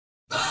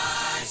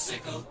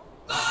Bicycle,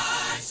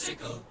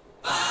 bicycle,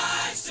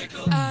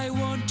 bicycle. I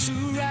want to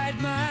ride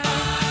my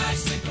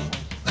bicycle,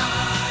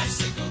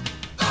 bicycle,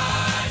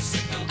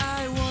 bicycle.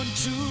 I want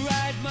to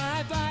ride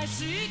my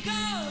bicycle.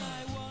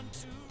 I want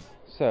to.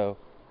 So,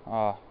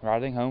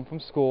 riding home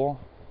from school.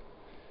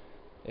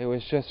 It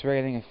was just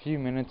raining a few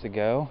minutes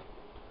ago.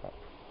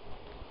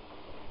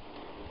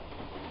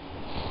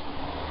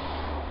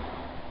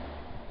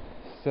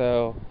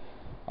 So,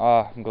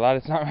 I'm glad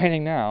it's not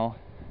raining now,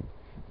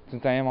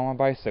 since I am on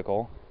my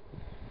bicycle.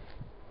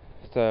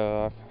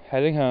 So, I'm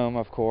heading home,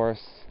 of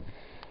course,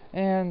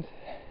 and,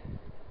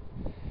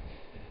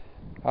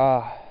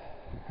 I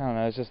don't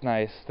know, it's just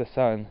nice. The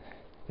sun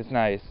is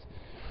nice.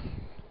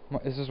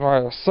 This is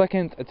my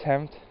second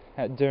attempt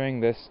at doing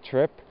this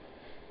trip.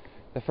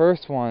 The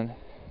first one,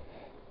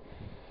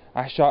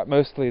 I shot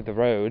mostly the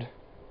road,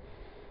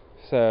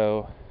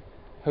 so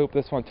hope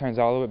this one turns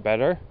out a little bit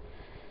better,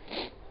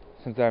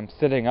 since I'm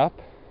sitting up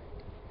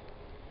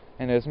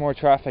and there's more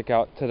traffic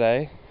out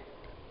today.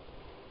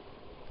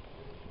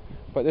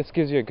 But this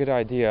gives you a good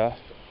idea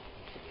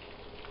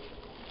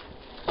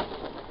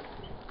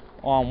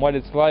on what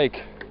it's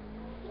like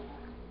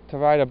to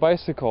ride a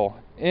bicycle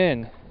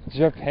in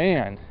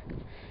Japan.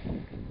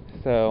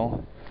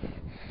 So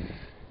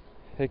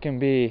it can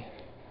be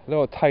a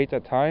little tight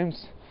at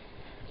times,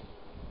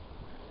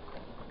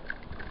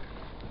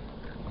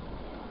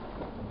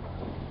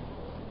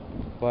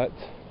 but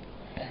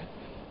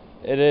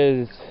it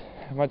is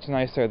much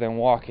nicer than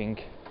walking.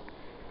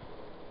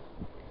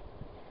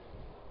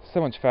 So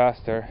much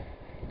faster.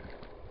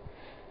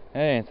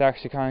 Hey, it's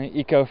actually kind of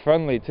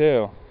eco-friendly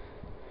too.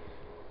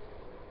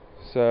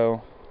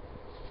 So,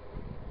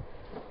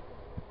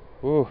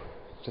 ooh,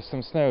 just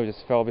some snow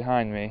just fell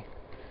behind me.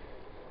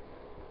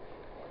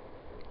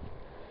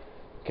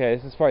 Okay,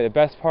 this is probably the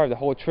best part of the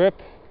whole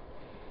trip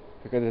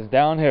because it's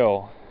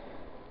downhill.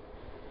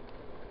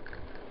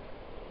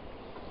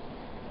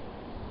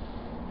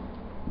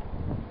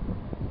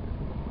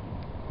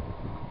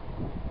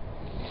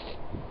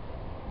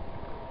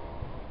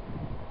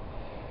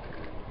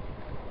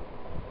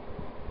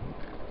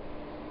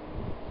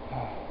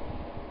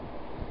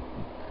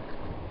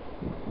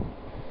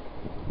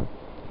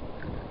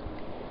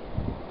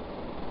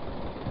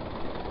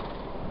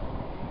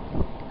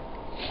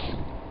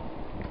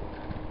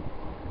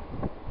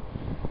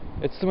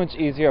 It's so much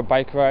easier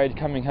bike ride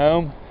coming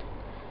home.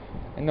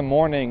 In the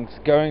mornings,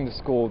 going to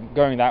school,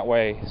 going that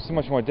way, is so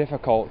much more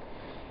difficult.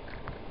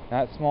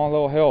 That small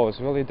little hill is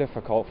really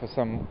difficult for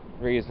some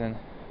reason.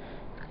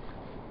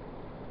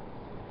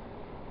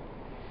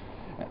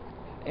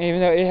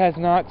 Even though it has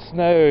not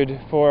snowed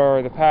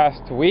for the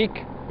past week,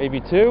 maybe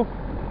two,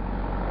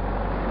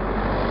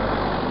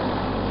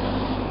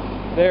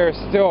 there's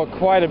still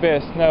quite a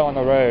bit of snow on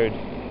the road,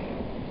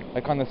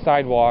 like on the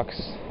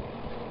sidewalks,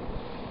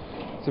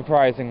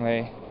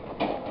 surprisingly.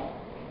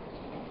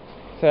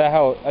 So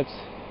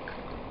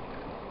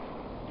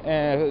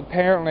and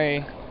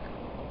apparently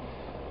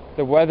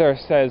the weather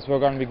says we're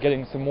going to be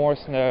getting some more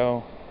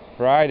snow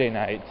Friday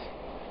night.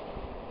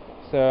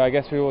 So I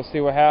guess we will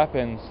see what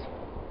happens.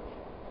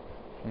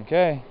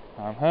 Okay,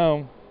 I'm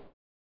home.